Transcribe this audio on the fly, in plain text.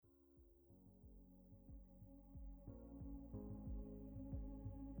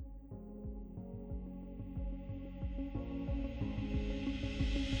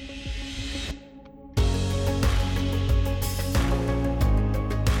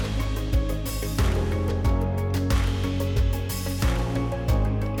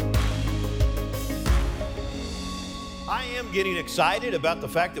I'm getting excited about the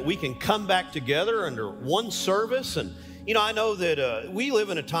fact that we can come back together under one service. And, I know that we live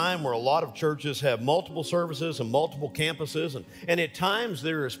in a time where a lot of churches have multiple services and multiple campuses. And at times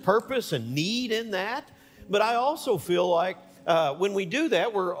there is purpose and need in that. But I also feel like when we do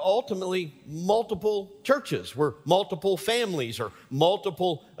that, we're ultimately multiple churches. We're multiple families or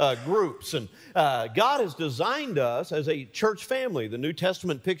multiple groups. And God has designed us as a church family. The New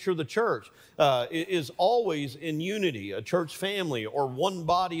Testament picture of the church is always in unity, a church family or one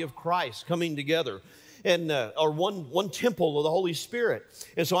body of Christ coming together. And or one temple of the Holy Spirit.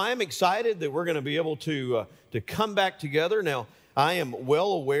 And so I am excited that we're going to be able to come back together. Now, I am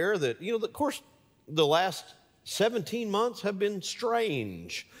well aware that, of course, the last 17 months have been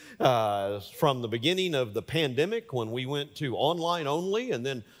strange from the beginning of the pandemic when we went to online only, and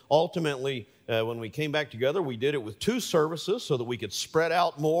then ultimately when we came back together, we did it with 2 services so that we could spread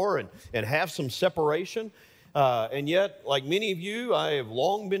out more and have some separation. And yet, like many of you, I have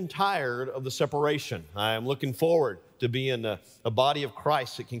long been tired of the separation. I am looking forward to being a body of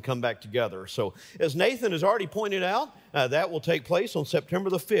Christ that can come back together. So as Nathan has already pointed out, that will take place on September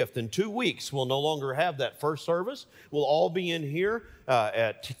the 5th. In 2 weeks, we'll no longer have that first service. We'll all be in here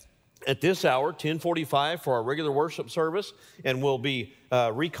at this hour, 10:45, for our regular worship service, and we'll be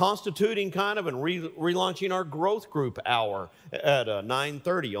reconstituting kind of and relaunching our growth group hour at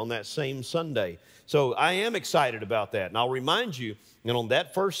 9:30 on that same Sunday. So I am excited about that. And I'll remind you, on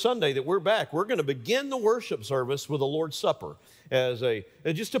that first Sunday that we're back, we're going to begin the worship service with the Lord's Supper as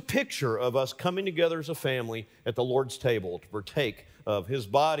just a picture of us coming together as a family at the Lord's table to partake of His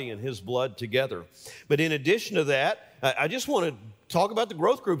body and His blood together. But in addition to that, I just want to talk about the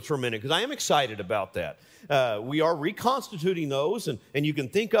growth groups for a minute because I am excited about that. We are reconstituting those, and you can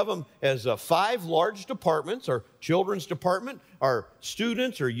think of them as 5 large departments: our children's department, our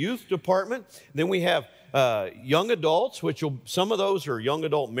students or youth department. Then we have young adults, some of those are young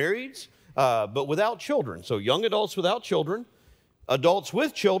adult marrieds, but without children. So young adults without children, adults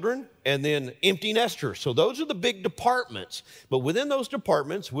with children, and then empty nesters. So those are the big departments. But within those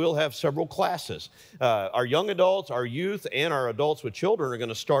departments, we'll have several classes. Our young adults, our youth, and our adults with children are going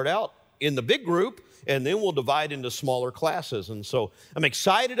to start out in the big group, and then we'll divide into smaller classes. And so I'm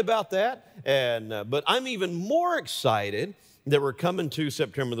excited about that. But I'm even more excited that we're coming to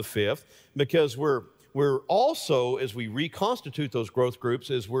September the 5th because we're also, as we reconstitute those growth groups,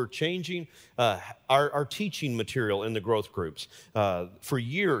 we're changing our teaching material in the growth groups. For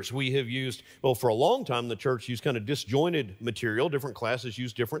years, we have used, for a long time, the church used kind of disjointed material. Different classes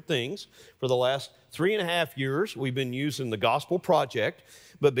use different things. For the last 3.5 years, we've been using the Gospel Project.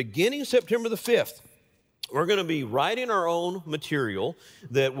 But beginning September the 5th, we're going to be writing our own material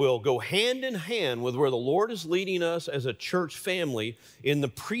that will go hand in hand with where the Lord is leading us as a church family in the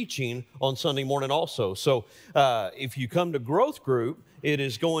preaching on Sunday morning also. So if you come to growth group, it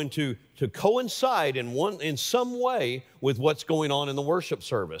is going to coincide in some way with what's going on in the worship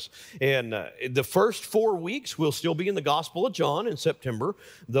service. And the first 4 weeks, we'll still be in the Gospel of John in September.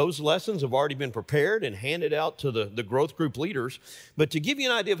 Those lessons have already been prepared and handed out to the growth group leaders. But to give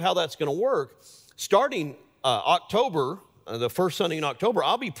you an idea of how that's going to work, starting October, the first Sunday in October,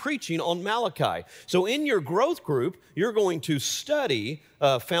 I'll be preaching on Malachi. So in your growth group, you're going to study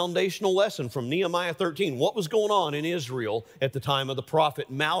a foundational lesson from Nehemiah 13, what was going on in Israel at the time of the prophet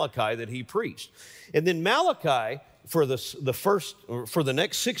Malachi that he preached. And then Malachi, for the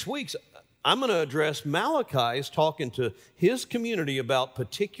next 6 weeks, I'm going to address Malachi is talking to his community about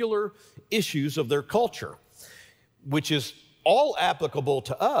particular issues of their culture, which is all applicable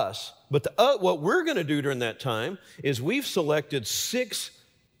to us. But what we're going to do during that time is we've selected 6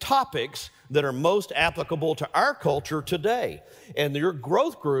 topics that are most applicable to our culture today. And your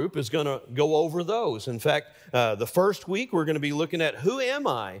growth group is going to go over those. In fact, the first week we're going to be looking at who am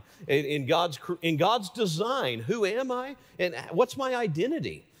I in God's design? Who am I and what's my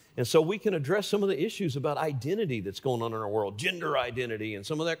identity? And so we can address some of the issues about identity that's going on in our world, gender identity, and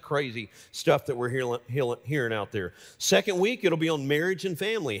some of that crazy stuff that we're hearing out there. Second week, it'll be on marriage and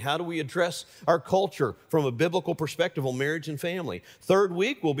family. How do we address our culture from a biblical perspective on marriage and family? Third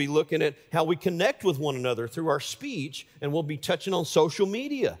week, we'll be looking at how we connect with one another through our speech, and we'll be touching on social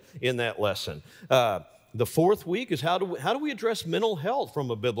media in that lesson. The fourth week is how do we address mental health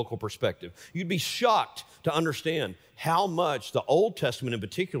from a biblical perspective? You'd be shocked to understand how much the Old Testament in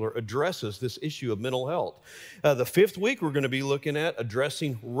particular addresses this issue of mental health. The fifth week, we're going to be looking at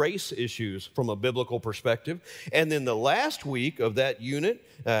addressing race issues from a biblical perspective. And then the last week of that unit,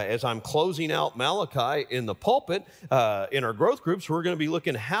 as I'm closing out Malachi in the pulpit, in our growth groups, we're going to be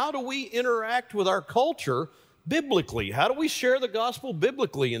looking how do we interact with our culture biblically? How do we share the gospel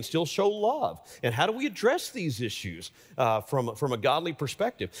biblically and still show love? And how do we address these issues from a godly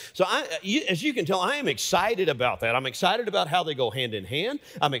perspective? So as you can tell, I am excited about that. I'm excited about how they go hand in hand.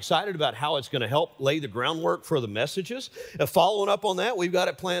 I'm excited about how it's going to help lay the groundwork for the messages. Following up on that, we've got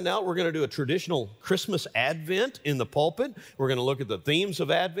it planned out. We're going to do a traditional Christmas Advent in the pulpit. We're going to look at the themes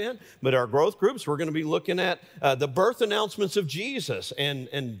of Advent. But our growth groups, we're going to be looking at the birth announcements of Jesus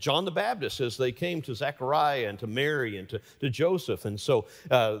and John the Baptist as they came to Zechariah and to Mary and to Joseph. And so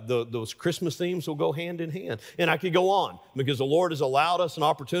those Christmas themes will go hand in hand. And I could go on because the Lord has allowed us an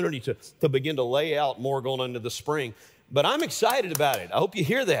opportunity to begin to lay out more going into the spring. But I'm excited about it. I hope you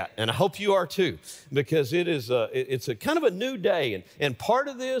hear that, and I hope you are too, because it's a kind of a new day. And part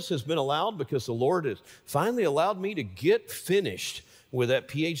of this has been allowed because the Lord has finally allowed me to get finished with that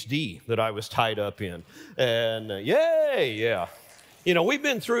PhD that I was tied up in. And yay, yeah. You know, we've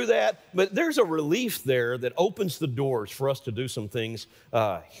been through that, but there's a relief there that opens the doors for us to do some things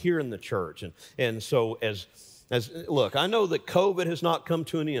here in the church. And so look, I know that COVID has not come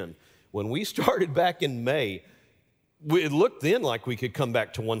to an end. When we started back in May, it looked then like we could come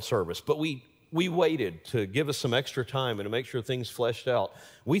back to one service, but we waited to give us some extra time and to make sure things fleshed out.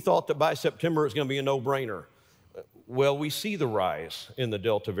 We thought that by September it was going to be a no-brainer. Well, we see the rise in the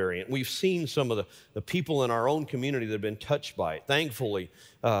Delta variant. We've seen some of the people in our own community that have been touched by it. Thankfully,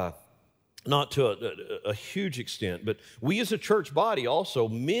 not to a huge extent, but we as a church body also,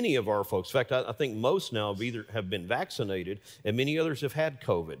 many of our folks, in fact, I think most now have been vaccinated and many others have had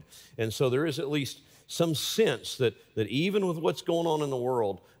COVID. And so there is at least some sense that even with what's going on in the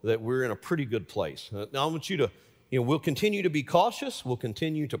world, that we're in a pretty good place. Now, I want you to, we'll continue to be cautious. We'll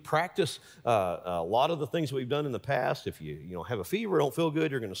continue to practice a lot of the things we've done in the past. If you have a fever, don't feel good,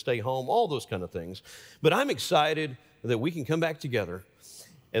 you're going to stay home, all those kind of things. But I'm excited that we can come back together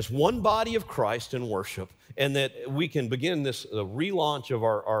as one body of Christ in worship, and that we can begin this relaunch of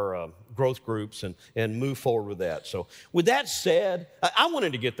our growth groups and move forward with that. So with that said, I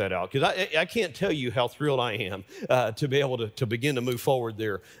wanted to get that out because I can't tell you how thrilled I am to be able to begin to move forward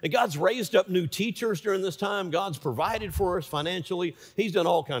there. And God's raised up new teachers during this time. God's provided for us financially. He's done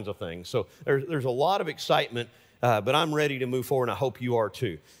all kinds of things. So there's a lot of excitement, but I'm ready to move forward, and I hope you are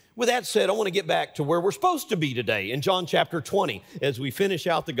too. With that said, I want to get back to where we're supposed to be today in John chapter 20 as we finish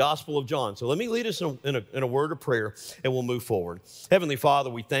out the Gospel of John. So let me lead us in a word of prayer and we'll move forward. Heavenly Father,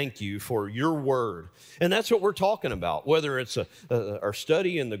 we thank you for your word. And that's what we're talking about, whether it's our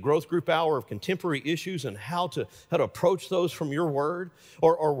study in the growth group hour of contemporary issues and how to approach those from your word,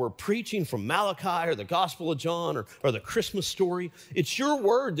 or we're preaching from Malachi or the Gospel of John or the Christmas story. It's your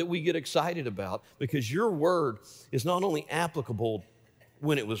word that we get excited about because your word is not only applicable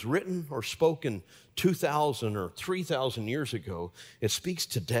when it was written or spoken 2,000 or 3,000 years ago, it speaks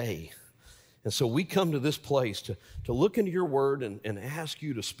today. And so we come to this place to look into your word and ask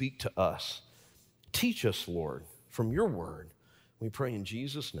you to speak to us. Teach us, Lord, from your word. We pray in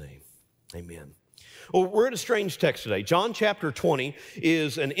Jesus' name, amen. Well, we're at a strange text today. John chapter 20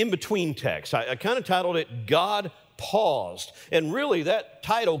 is an in-between text. I kind of titled it, God Paused. And really, that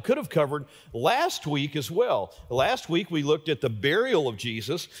title could have covered last week as well. Last week, we looked at the burial of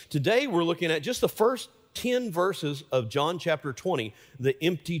Jesus. Today, we're looking at just the first 10 verses of John chapter 20, the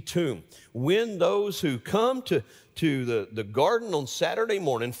empty tomb. When those who come to the garden on Saturday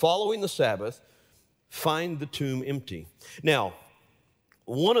morning following the Sabbath find the tomb empty. Now,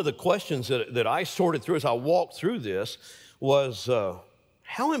 one of the questions that I sorted through as I walked through this was,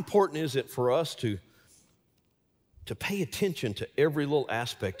 how important is it for us to pay attention to every little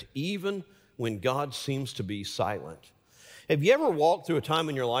aspect, even when God seems to be silent? Have you ever walked through a time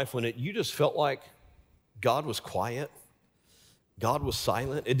in your life when you just felt like God was quiet? God was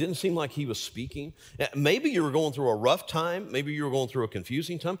silent. It didn't seem like he was speaking. Maybe you were going through a rough time. Maybe you were going through a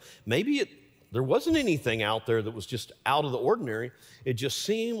confusing time. Maybe there wasn't anything out there that was just out of the ordinary. It just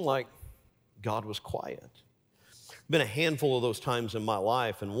seemed like God was quiet. Been a handful of those times in my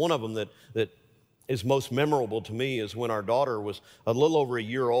life, and one of them that is most memorable to me is when our daughter was a little over a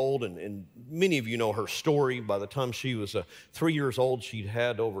year old, and many of you know her story. By the time she was 3 years old, she'd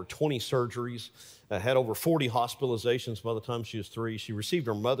had over 20 surgeries, had over 40 hospitalizations by the time she was 3. She received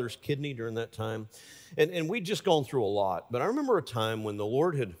her mother's kidney during that time, and we'd just gone through a lot. But I remember a time when the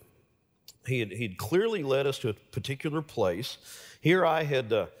Lord had clearly led us to a particular place. Here I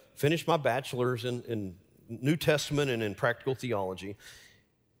had finished my bachelor's in New Testament and in practical theology,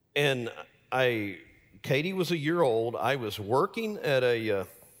 and Katie was a year old. I was working at a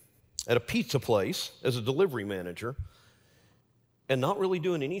pizza place as a delivery manager and not really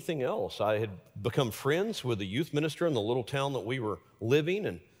doing anything else. I had become friends with the youth minister in the little town that we were living,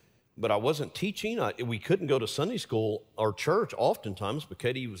 and but I wasn't teaching. We couldn't go to Sunday school or church oftentimes because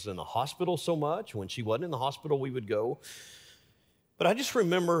Katie was in the hospital so much. When she wasn't in the hospital, we would go. But I just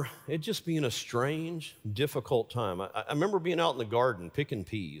remember it just being a strange, difficult time. I remember being out in the garden picking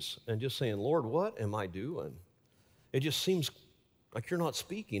peas and just saying, Lord, what am I doing? It just seems like you're not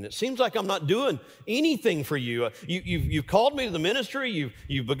speaking. It seems like I'm not doing anything for you. You've called me to the ministry.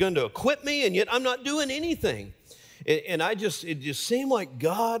 You've begun to equip me, and yet I'm not doing anything. And it just seemed like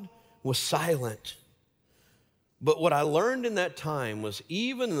God was silent. But what I learned in that time was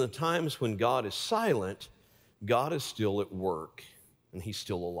even in the times when God is silent, God is still at work, and he's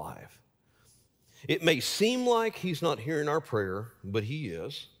still alive. It may seem like he's not hearing our prayer, but he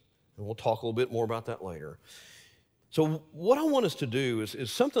is. And we'll talk a little bit more about that later. So what I want us to do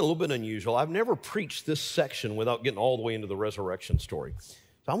is something a little bit unusual. I've never preached this section without getting all the way into the resurrection story.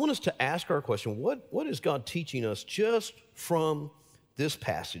 So I want us to ask our question, what is God teaching us just from this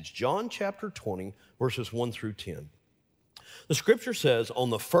passage? John chapter 20, verses 1 through 10. The scripture says, on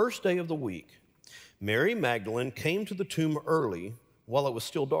the first day of the week, Mary Magdalene came to the tomb early while it was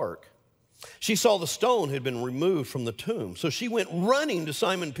still dark. She saw the stone had been removed from the tomb. So she went running to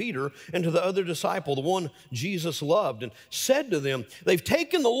Simon Peter and to the other disciple, the one Jesus loved, and said to them, they've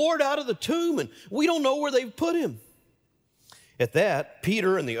taken the Lord out of the tomb, and we don't know where they've put him. At that,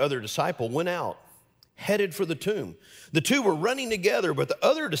 Peter and the other disciple went out, headed for the tomb. The two were running together, but the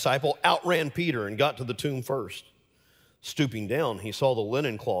other disciple outran Peter and got to the tomb first. Stooping down, he saw the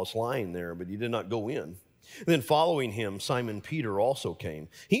linen cloths lying there, but he did not go in. Then following him, Simon Peter also came.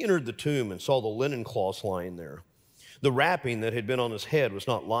 He entered the tomb and saw the linen cloths lying there. The wrapping that had been on his head was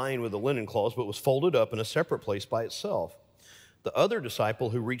not lying with the linen cloths, but was folded up in a separate place by itself. The other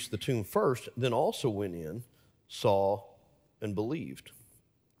disciple who reached the tomb first then also went in, saw, and believed.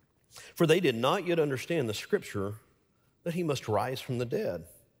 For they did not yet understand the scripture that he must rise from the dead.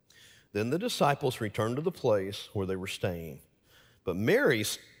 Then the disciples returned to the place where they were staying. But Mary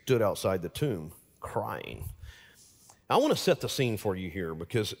stood outside the tomb, crying. I want to set the scene for you here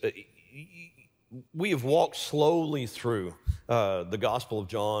because we have walked slowly through the Gospel of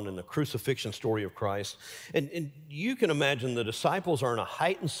John and the crucifixion story of Christ. And you can imagine the disciples are in a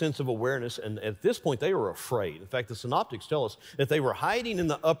heightened sense of awareness, and at this point they were afraid. In fact, the synoptics tell us that they were hiding in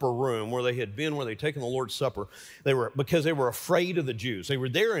the upper room where they had been, where they'd taken the Lord's Supper, because they were afraid of the Jews. They were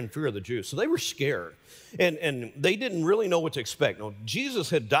there in fear of the Jews, so they were scared. And they didn't really know what to expect. Now, Jesus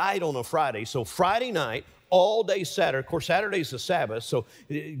had died on a Friday, so Friday night, all day Saturday. Of course, Saturday's the Sabbath, so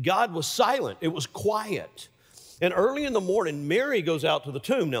God was silent. It was quiet. And early in the morning, Mary goes out to the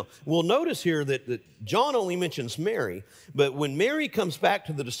tomb. Now, we'll notice here that John only mentions Mary, but when Mary comes back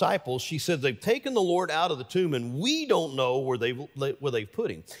to the disciples, she says they've taken the Lord out of the tomb, and we don't know where they've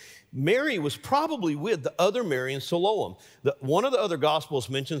put him. Mary was probably with the other Mary in Siloam. One of the other Gospels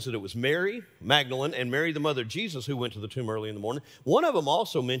mentions that it was Mary Magdalene and Mary, the mother of Jesus, who went to the tomb early in the morning. One of them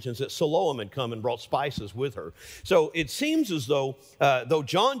also mentions that Siloam had come and brought spices with her. So it seems as though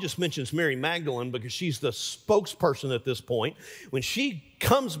John just mentions Mary Magdalene because she's the spokesperson at this point, when she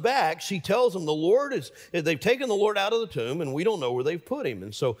comes back, she tells them they've taken the Lord out of the tomb and we don't know where they've put him.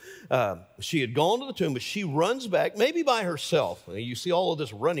 And so she had gone to the tomb, but she runs back, maybe by herself. You see all of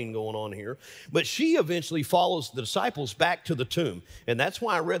this running going on here, but she eventually follows the disciples back to the tomb. And that's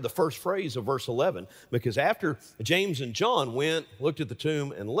why I read the first phrase of verse 11, because after James and John went, looked at the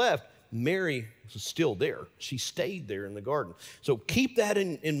tomb and left, Mary was still there. She stayed there in the garden. So keep that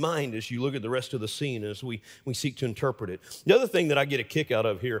in mind as you look at the rest of the scene as we seek to interpret it. The other thing that I get a kick out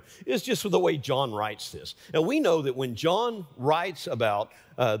of here is just the way John writes this. Now, we know that when John writes about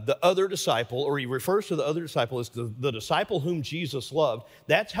the other disciple, or he refers to the other disciple as the disciple whom Jesus loved,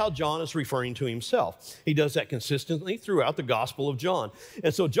 that's how John is referring to himself. He does that consistently throughout the Gospel of John.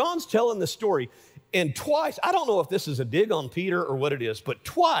 And so John's telling this story, and twice, I don't know if this is a dig on Peter or what it is, but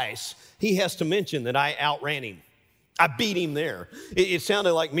twice he has to mention that I outran him. I beat him there. It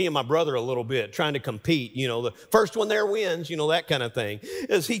sounded like me and my brother a little bit, trying to compete. The first one there wins, that kind of thing.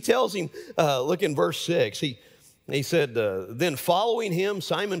 As he tells him, look in verse 6, he said, then following him,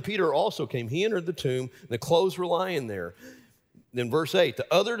 Simon Peter also came. He entered the tomb, the clothes were lying there. Then verse 8, the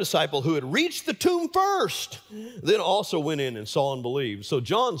other disciple who had reached the tomb first, then also went in and saw and believed. So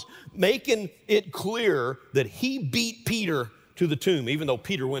John's making it clear that he beat Peter to the tomb, even though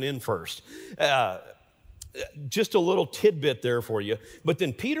Peter went in first. Just a little tidbit there for you. But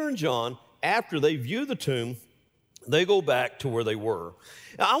then Peter and John, after they view the tomb, they go back to where they were.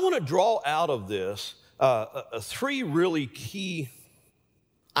 Now, I want to draw out of this three really key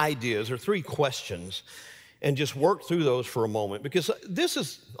ideas or three questions and just work through those for a moment, because this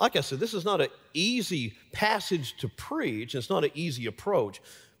is, like I said, this is not an easy passage to preach. It's not an easy approach,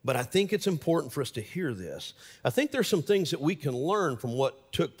 But I think it's important for us to hear this. I think there's some things that we can learn from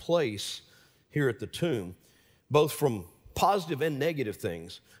what took place here at the tomb, both from positive and negative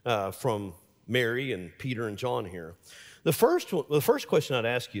things from Mary and Peter and John here. The first question I'd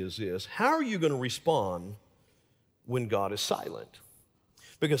ask you is this: how are you going to respond when God is silent?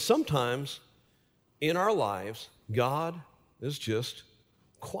 Because sometimes in our lives, God is just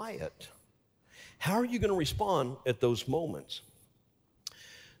quiet. How are you going to respond at those moments?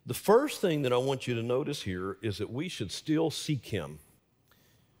 The first thing that I want you to notice here is that we should still seek Him.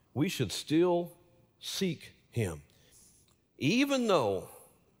 We should still seek Him. Even though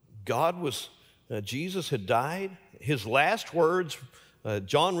Jesus had died, His last words,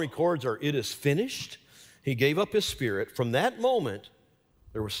 John records, are, "It is finished." He gave up His spirit. From that moment,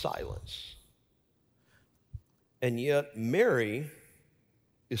 there was silence. And yet, Mary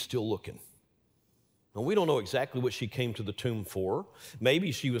is still looking. Now, we don't know exactly what she came to the tomb for.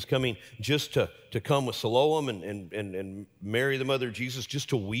 Maybe she was coming just to come with Siloam and Mary, the mother of Jesus, just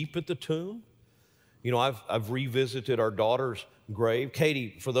to weep at the tomb. You know, I've revisited our daughter's grave.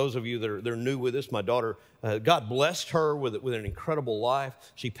 Katie, for those of you that are new with us, my daughter, God blessed her with an incredible life.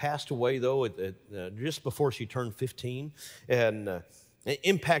 She passed away, though, just before she turned 15, and it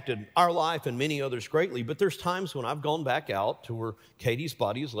impacted our life and many others greatly. But there's times when I've gone back out to where Katie's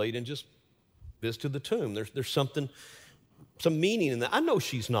body is laid and just visited the tomb. There's some meaning in that. I know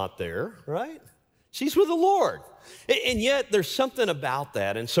she's not there, right? She's with the Lord. And yet there's something about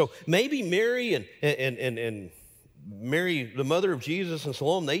that. And so maybe Mary and Mary, the mother of Jesus, and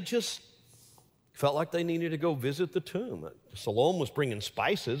Salome, they just felt like they needed to go visit the tomb. Salome was bringing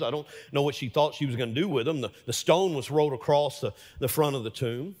spices. I don't know what she thought she was going to do with them. The stone was rolled across the front of the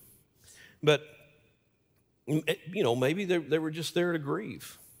tomb. But, you know, maybe they were just there to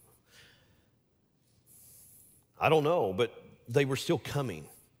grieve. I don't know, but they were still coming.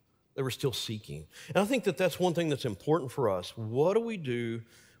 They were still seeking. And I think that that's one thing that's important for us. What do we do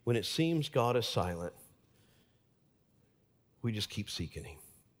when it seems God is silent? We just keep seeking Him.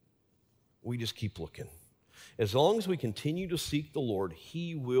 We just keep looking. As long as we continue to seek the Lord,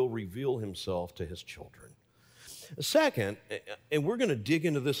 He will reveal Himself to His children. Second, and we're going to dig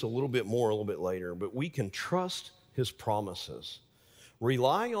into this a little bit more a little bit later, but we can trust His promises.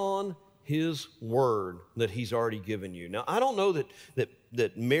 Rely on His word that He's already given you. Now, I don't know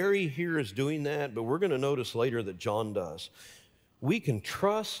that Mary here is doing that, but we're going to notice later that John does. We can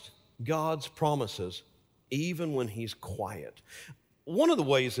trust God's promises even when He's quiet. One of the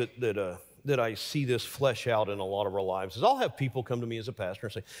ways that I see this flesh out in a lot of our lives is I'll have people come to me as a pastor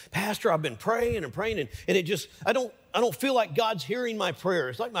and say, "Pastor, I've been praying and praying, and it just, I don't feel like God's hearing my prayer.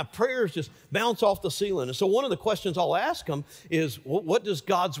 It's like my prayers just bounce off the ceiling." And so one of the questions I'll ask them is, what does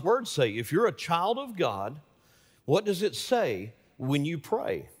God's word say? If you're a child of God, what does it say when you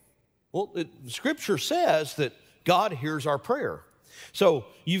pray? Well, Scripture says that God hears our prayer. So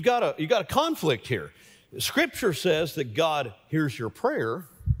you've got a conflict here. Scripture says that God hears your prayer,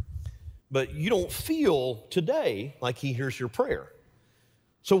 but you don't feel today like He hears your prayer.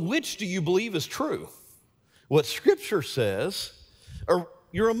 So which do you believe is true? What Scripture says, or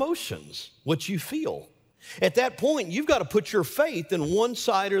your emotions, what you feel? At that point, you've got to put your faith in one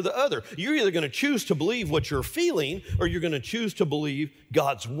side or the other. You're either going to choose to believe what you're feeling, or you're going to choose to believe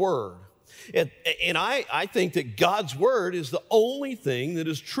God's word. And I think that God's word is the only thing that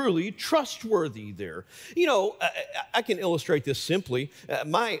is truly trustworthy there. You know, I can illustrate this simply.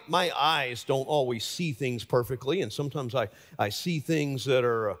 My eyes don't always see things perfectly, and sometimes I see things that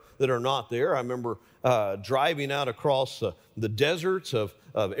are not there. I remember driving out across the deserts of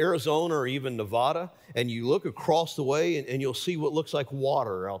Arizona or even Nevada, and you look across the way and you'll see what looks like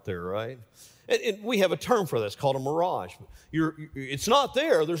water out there, right? And we have a term for that. It's called a mirage. It's not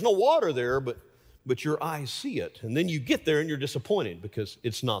there. There's no water there, but your eyes see it. And then you get there and you're disappointed because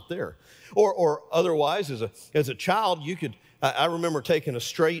it's not there. Or otherwise, as a child, I remember taking a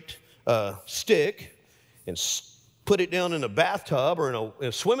straight stick and put it down in a bathtub or in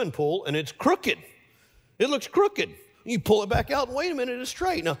a swimming pool, and it's crooked. It looks crooked. You pull it back out and wait a minute, it's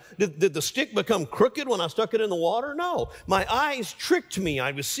straight. Now, did the stick become crooked when I stuck it in the water? No. My eyes tricked me.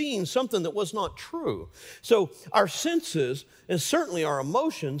 I was seeing something that was not true. So our senses, and certainly our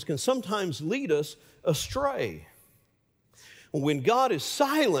emotions, can sometimes lead us astray. When God is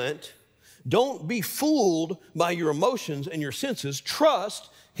silent, don't be fooled by your emotions and your senses. Trust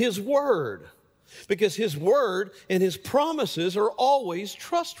His word, because His word and His promises are always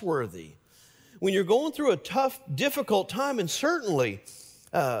trustworthy. When you're going through a tough, difficult time, and certainly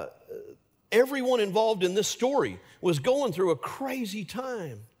everyone involved in this story was going through a crazy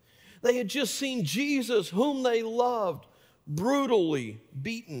time. They had just seen Jesus, whom they loved, brutally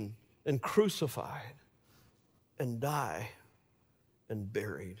beaten and crucified and die and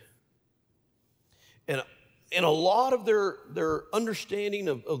buried. And a lot of their understanding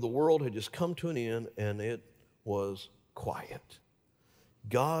of the world had just come to an end, and it was quiet.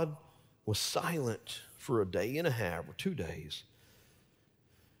 God was silent for a day and a half or 2 days.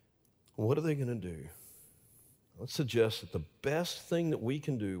 What are they going to do? Let's suggest that the best thing that we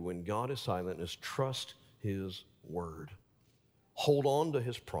can do when God is silent is trust His word. Hold on to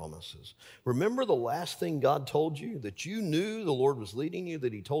His promises. Remember the last thing God told you that you knew the Lord was leading you,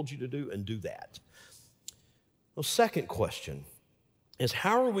 that He told you to do, and do that. The second question is,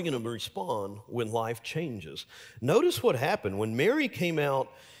 how are we going to respond when life changes? Notice what happened when Mary came out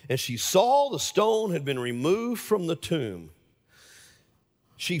and she saw the stone had been removed from the tomb.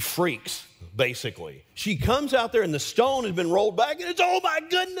 She freaks, basically. She comes out there and the stone has been rolled back and it's, oh my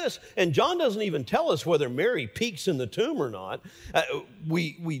goodness. And John doesn't even tell us whether Mary peeks in the tomb or not.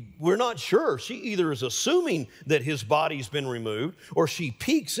 We're not sure. She either is assuming that his body's been removed or she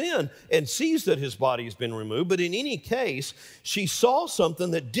peeks in and sees that his body's been removed. But in any case, she saw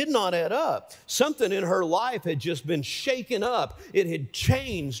something that did not add up. Something in her life had just been shaken up. It had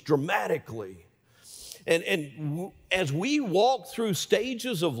changed dramatically. And as we walk through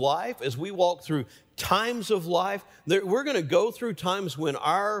stages of life, as we walk through times of life, we're going to go through times when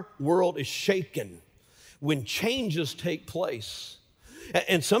our world is shaken, when changes take place.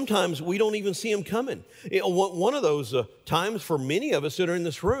 And sometimes we don't even see them coming. One of those times for many of us that are in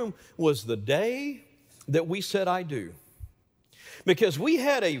this room was the day that we said, I do. Because we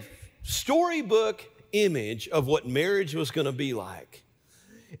had a storybook image of what marriage was going to be like.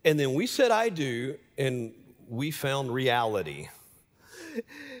 And then we said, I do, and we found reality.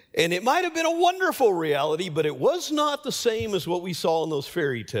 And it might have been a wonderful reality, but it was not the same as what we saw in those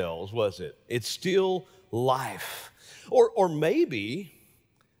fairy tales, was it? It's still life. Or maybe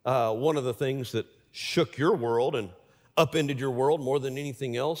one of the things that shook your world and upended your world more than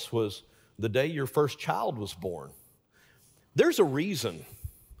anything else was the day your first child was born. There's a reason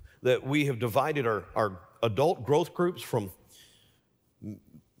that we have divided our adult growth groups from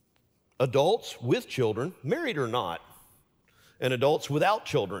adults with children, married or not, and adults without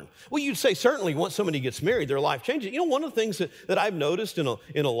children. Well, you'd say certainly once somebody gets married, their life changes. You know, one of the things that I've noticed in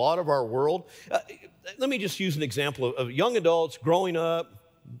a lot of our world, let me just use an example of young adults growing up,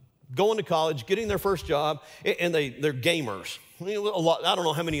 going to college, getting their first job, and they're gamers. A lot, I don't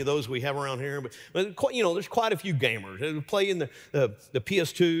know how many of those we have around here, but you know, there's quite a few gamers. They play in the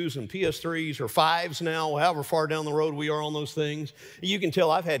PS2s and PS3s or 5s now, however far down the road we are on those things. You can tell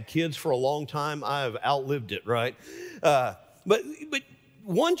I've had kids for a long time. I've outlived it, right? But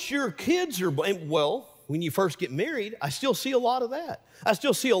once your kids are, well, when you first get married, I still see a lot of that. I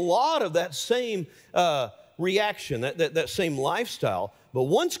still see a lot of that same reaction, that same lifestyle. But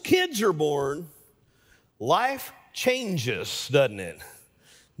once kids are born, life changes, doesn't it?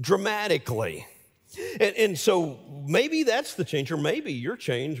 Dramatically. And so maybe that's the change, or maybe your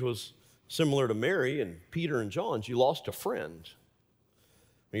change was similar to Mary and Peter and John's. You lost a friend,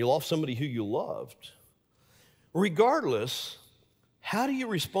 or you lost somebody who you loved. Regardless, how do you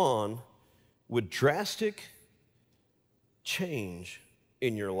respond with drastic change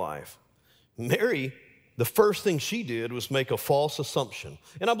in your life? Mary, the first thing she did was make a false assumption.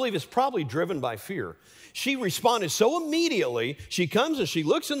 And I believe it's probably driven by fear. She responded so immediately. She comes and she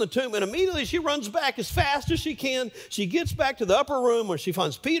looks in the tomb, and immediately she runs back as fast as she can. She gets back to the upper room where she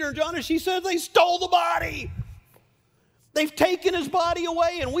finds Peter and John, and she says, they stole the body. They've taken his body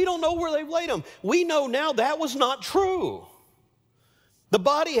away, and we don't know where they've laid him. We know now that was not true. The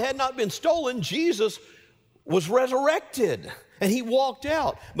body had not been stolen. Jesus was resurrected, and he walked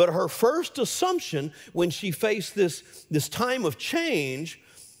out. But her first assumption when she faced this time of change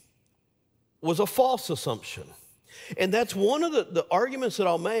was a false assumption. And that's one of the arguments that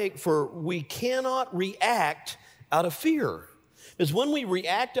I'll make for we cannot react out of fear. Is when we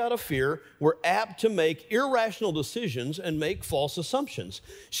react out of fear, we're apt to make irrational decisions and make false assumptions.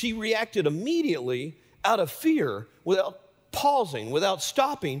 She reacted immediately out of fear without pausing, without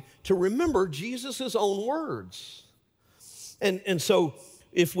stopping to remember Jesus' own words. And so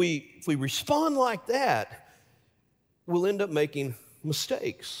if we respond like that, we'll end up making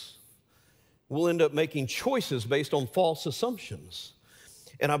mistakes. We'll end up making choices based on false assumptions.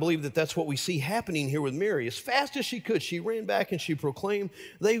 And I believe that that's what we see happening here with Mary. As fast as she could, she ran back and she proclaimed,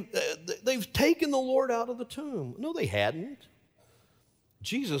 they've taken the Lord out of the tomb. No, they hadn't.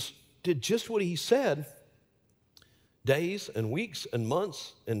 Jesus did just what he said days and weeks and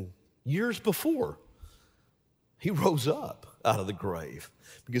months and years before. He rose up out of the grave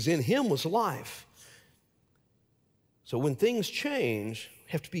because in him was life. So when things change, you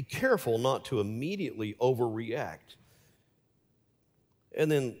have to be careful not to immediately overreact. And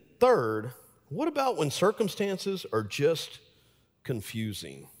then third, what about when circumstances are just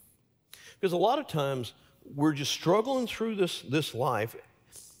confusing? Because a lot of times we're just struggling through this life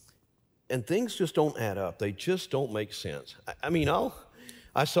and things just don't add up. They just don't make sense.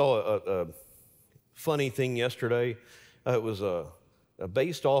 I saw a funny thing yesterday. It was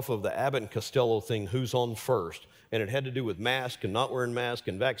based off of the Abbott and Costello thing, who's on first. And it had to do with masks and not wearing masks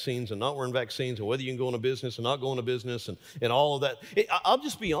and vaccines and not wearing vaccines and whether you can go into business and not go into business and all of that. I'll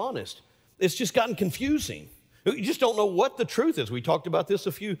just be honest. It's just gotten confusing. You just don't know what the truth is. We talked about this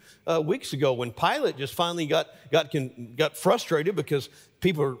a few weeks ago when Pilate just finally got frustrated because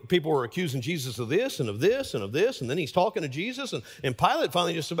people were accusing Jesus of this and of this and of this, and then he's talking to Jesus, and Pilate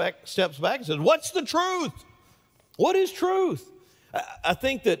finally just steps back and says, "What's the truth? What is truth?" I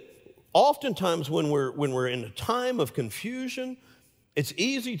think that oftentimes when we're in a time of confusion, it's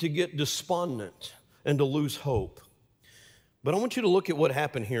easy to get despondent and to lose hope. But I want you to look at what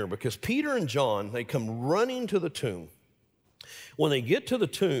happened here, because Peter and John, they come running to the tomb. When they get to the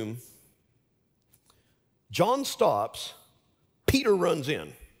tomb, John stops, Peter runs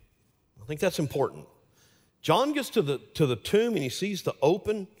in. I think that's important. John gets to the tomb and he sees the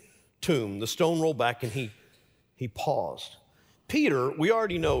open tomb, the stone rolled back, and he paused. Peter, we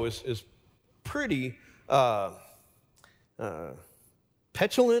already know, is pretty petulant.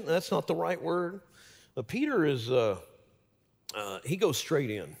 That's not the right word. But Peter is... he goes straight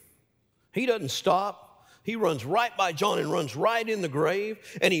in. He doesn't stop. He runs right by John and runs right in the grave,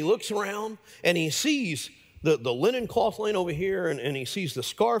 and he looks around and he sees the linen cloth laying over here, and he sees the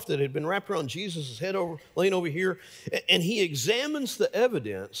scarf that had been wrapped around Jesus' head laying over here, and he examines the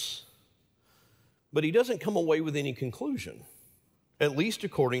evidence, but he doesn't come away with any conclusion, at least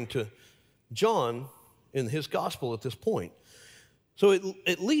according to John in his gospel at this point. So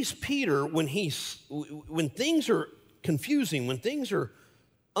at least Peter, when things are confusing, when things are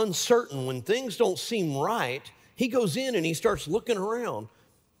uncertain, when things don't seem right, he goes in and he starts looking around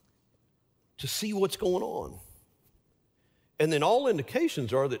to see what's going on. And then all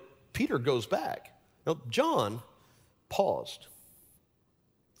indications are that Peter goes back. Now, John paused.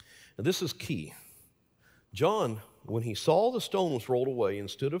 Now, this is key. John, when he saw the stone was rolled away,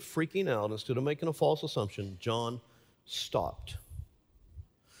 instead of freaking out, instead of making a false assumption, John stopped.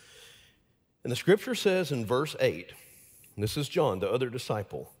 And the scripture says in verse 8, this is John, the other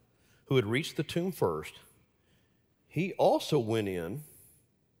disciple, who had reached the tomb first. He also went in,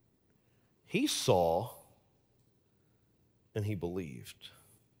 he saw, and he believed.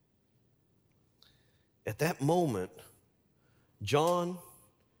 At that moment, John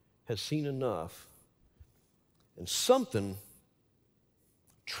had seen enough, and something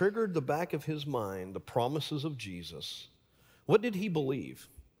triggered the back of his mind, the promises of Jesus. What did he believe?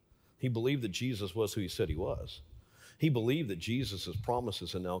 He believed that Jesus was who he said he was. He believed that Jesus'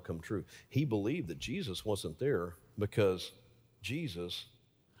 promises had now come true. He believed that Jesus wasn't there because Jesus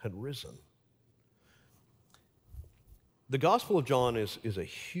had risen. The Gospel of John is a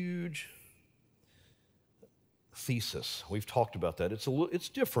huge thesis. We've talked about that. It's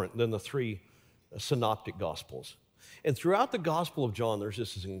different than the three synoptic Gospels. And throughout the Gospel of John, there's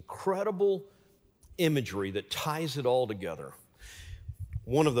this incredible imagery that ties it all together.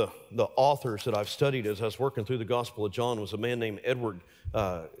 One of the authors that I've studied as I was working through the Gospel of John was a man named Edward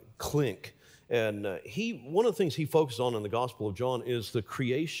Klink. And one of the things he focused on in the Gospel of John is the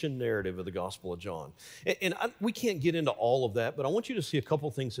creation narrative of the Gospel of John. We can't get into all of that, but I want you to see a couple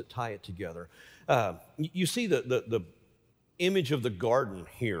things that tie it together. You see the image of the garden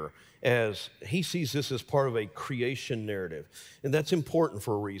here, as he sees this as part of a creation narrative. And that's important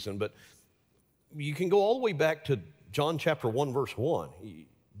for a reason, but you can go all the way back to John chapter 1, verse 1.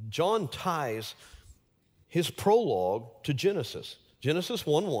 John ties his prologue to Genesis. Genesis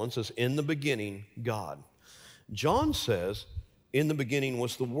 1:1 says, "In the beginning, God." John says, "In the beginning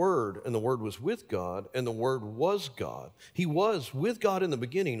was the Word, and the Word was with God, and the Word was God." He was with God in the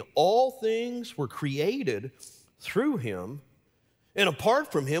beginning. All things were created through him, and apart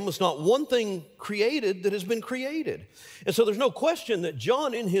from him was not one thing created that has been created. And so there's no question that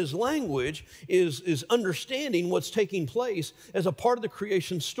John, in his language, is understanding what's taking place as a part of the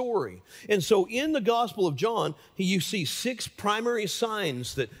creation story. And so in the Gospel of John, you see 6 primary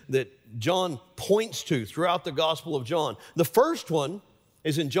signs that John points to throughout the Gospel of John. The first one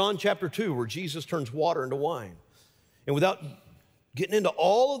is in John chapter 2, where Jesus turns water into wine. And without getting into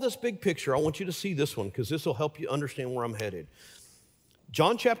all of this big picture, I want you to see this one, because this will help you understand where I'm headed.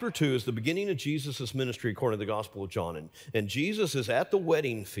 John chapter 2 is the beginning of Jesus' ministry according to the Gospel of John. And Jesus is at the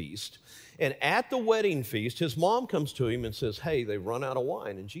wedding feast. And at the wedding feast, his mom comes to him and says, hey, they've run out of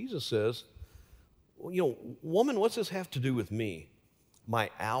wine. And Jesus says, well, woman, what's this have to do with me? My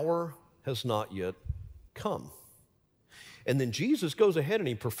hour has not yet come. And then Jesus goes ahead and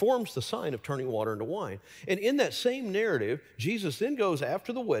he performs the sign of turning water into wine. And in that same narrative, Jesus then goes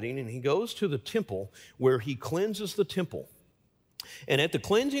after the wedding and he goes to the temple where he cleanses the temple. And at the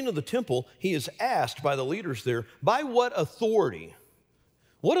cleansing of the temple, he is asked by the leaders there, by what authority?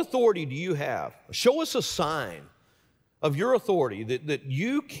 What authority do you have? Show us a sign of your authority that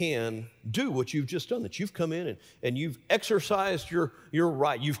you can do what you've just done, that you've come in and you've exercised your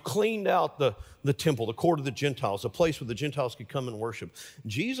right. You've cleaned out the temple, the court of the Gentiles, a place where the Gentiles could come and worship.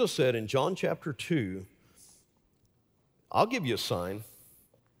 Jesus said in John chapter 2, I'll give you a sign.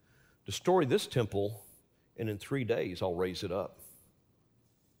 Destroy this temple, and in 3 days I'll raise it up.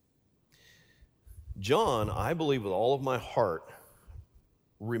 John, I believe with all of my heart,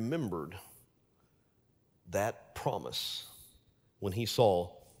 remembered that promise when he saw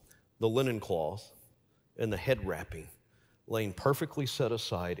the linen cloth and the head wrapping laying perfectly set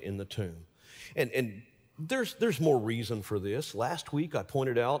aside in the tomb. And there's more reason for this. Last week I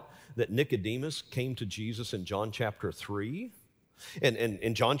pointed out that Nicodemus came to Jesus in John chapter 3. And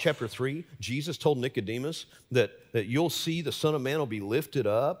in John chapter 3, Jesus told Nicodemus that you'll see the Son of Man will be lifted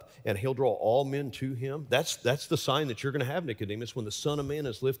up and he'll draw all men to him. That's the sign that you're going to have, Nicodemus, when the Son of Man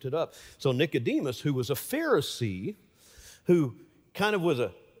is lifted up. So Nicodemus, who was a Pharisee, who kind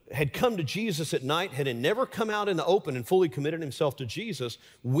of had come to Jesus at night, had never come out in the open and fully committed himself to Jesus,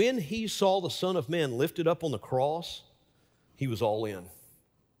 when he saw the Son of Man lifted up on the cross, he was all in.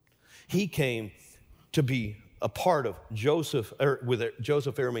 He came to be a part of Joseph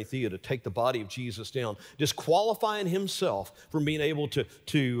Arimathea to take the body of Jesus down, disqualifying himself from being able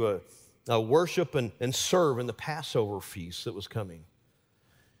to worship and serve in the Passover feast that was coming.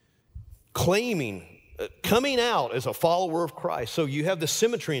 Coming out as a follower of Christ. So you have the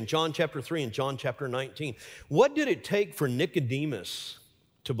symmetry in John chapter 3 and John chapter 19. What did it take for Nicodemus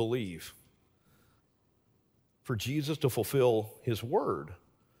to believe? For Jesus to fulfill his word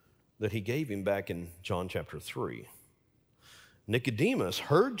that he gave him back in John chapter 3. Nicodemus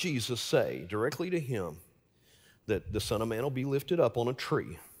heard Jesus say directly to him that the Son of Man will be lifted up on a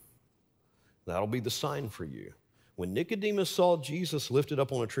tree. That'll be the sign for you. When Nicodemus saw Jesus lifted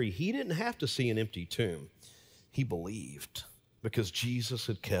up on a tree, he didn't have to see an empty tomb. He believed because Jesus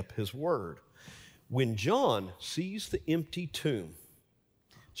had kept his word. When John sees the empty tomb,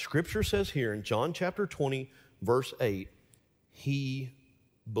 Scripture says here in John chapter 20, verse 8, he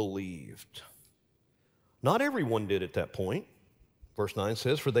believed. Not everyone did at that point. Verse 9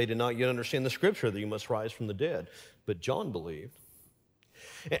 says, for they did not yet understand the Scripture that you must rise from the dead. But John believed.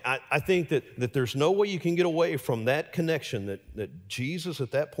 I think that there's no way you can get away from that connection that Jesus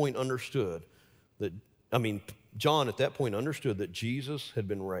at that point understood. John at that point understood that Jesus had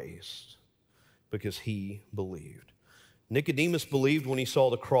been raised because he believed. Nicodemus believed when he saw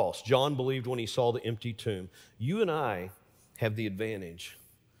the cross. John believed when he saw the empty tomb. You and I have the advantage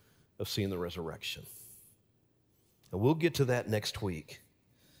of seeing the resurrection. And we'll get to that next week.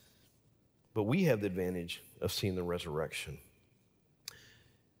 But we have the advantage of seeing the resurrection.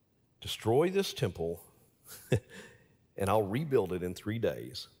 Destroy this temple, and I'll rebuild it in 3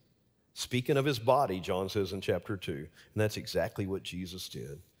 days. Speaking of his body, John says in chapter 2, and that's exactly what Jesus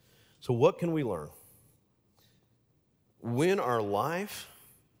did. So what can we learn? When our life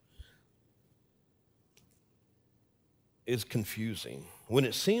is confusing, when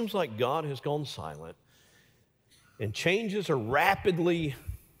it seems like God has gone silent and changes are rapidly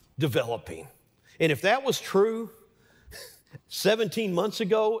developing, and if that was true 17 months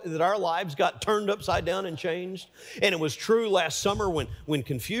ago that our lives got turned upside down and changed. And it was true last summer when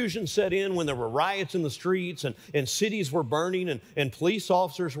confusion set in, when there were riots in the streets and cities were burning and police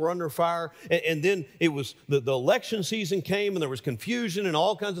officers were under fire. And then it was the election season came and there was confusion and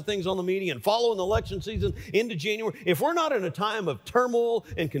all kinds of things on the media. And following the election season into January, if we're not in a time of turmoil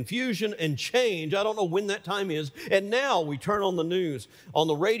and confusion and change, I don't know when that time is. And now we turn on the news, on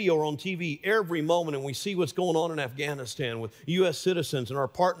the radio or on TV every moment, and we see what's going on in Afghanistan with U.S. citizens and our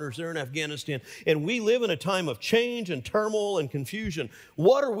partners there in Afghanistan. And we live in a time of change and turmoil and confusion.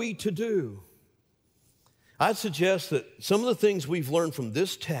 What are we to do? I'd suggest that some of the things we've learned from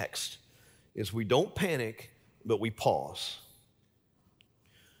this text is we don't panic, but we pause.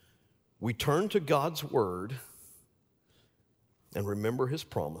 We turn to God's word and remember his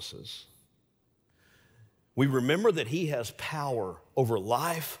promises. We remember that he has power over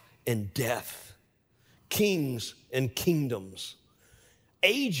life and death, kings and kingdoms.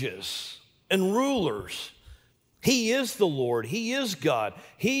 ages and rulers. He is the Lord. He is God.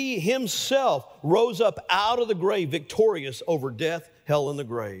 He himself rose up out of the grave victorious over death, hell, and the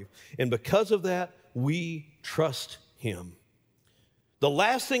grave. And because of that, we trust him. The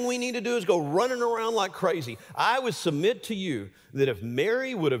last thing we need to do is go running around like crazy. I would submit to you that if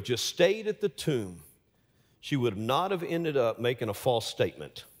Mary would have just stayed at the tomb, she would not have ended up making a false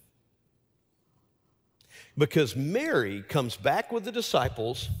statement. Because Mary comes back with the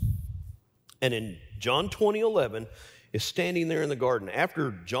disciples, and in John 20:11 is standing there in the garden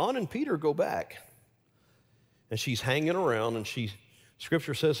after John and Peter go back. And she's hanging around, and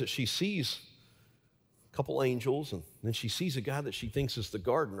Scripture says that she sees a couple angels, and then she sees a guy that she thinks is the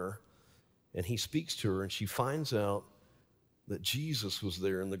gardener, and he speaks to her, and she finds out that Jesus was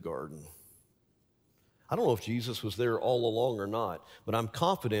there in the garden. I don't know if Jesus was there all along or not, but I'm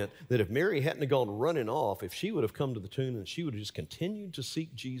confident that if Mary hadn't gone running off, if she would have come to the tomb and she would have just continued to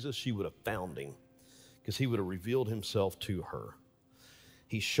seek Jesus, she would have found him because he would have revealed himself to her.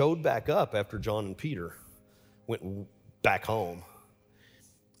 He showed back up after John and Peter went back home.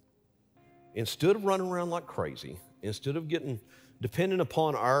 Instead of running around like crazy, instead of getting dependent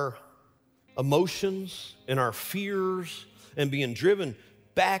upon our emotions and our fears and being driven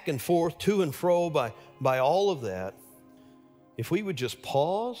back and forth, to and fro by all of that, if we would just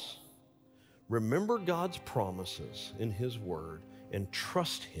pause, remember God's promises in his word, and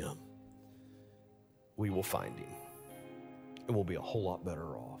trust him, we will find him. And we'll be a whole lot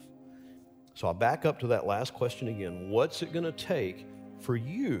better off. So I'll back up to that last question again. What's it going to take for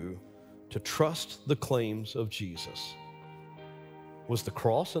you to trust the claims of Jesus? Was the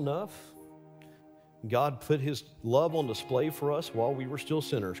cross enough? God put his love on display for us while we were still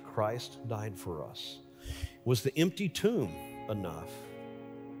sinners. Christ died for us. Was the empty tomb enough?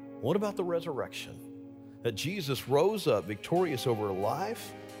 What about the resurrection? That Jesus rose up victorious over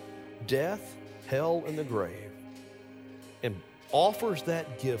life, death, hell, and the grave, and offers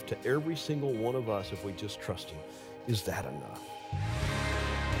that gift to every single one of us if we just trust him. Is that enough?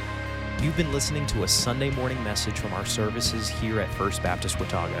 You've been listening to a Sunday morning message from our services here at First Baptist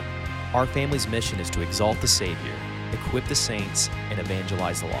Watauga. Our family's mission is to exalt the Savior, equip the saints, and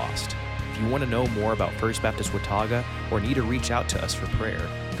evangelize the lost. If you want to know more about First Baptist Watauga or need to reach out to us for prayer,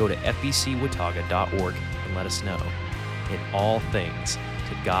 go to fbcwatauga.org and let us know. In all things,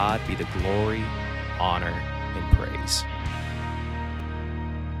 to God be the glory, honor, and praise.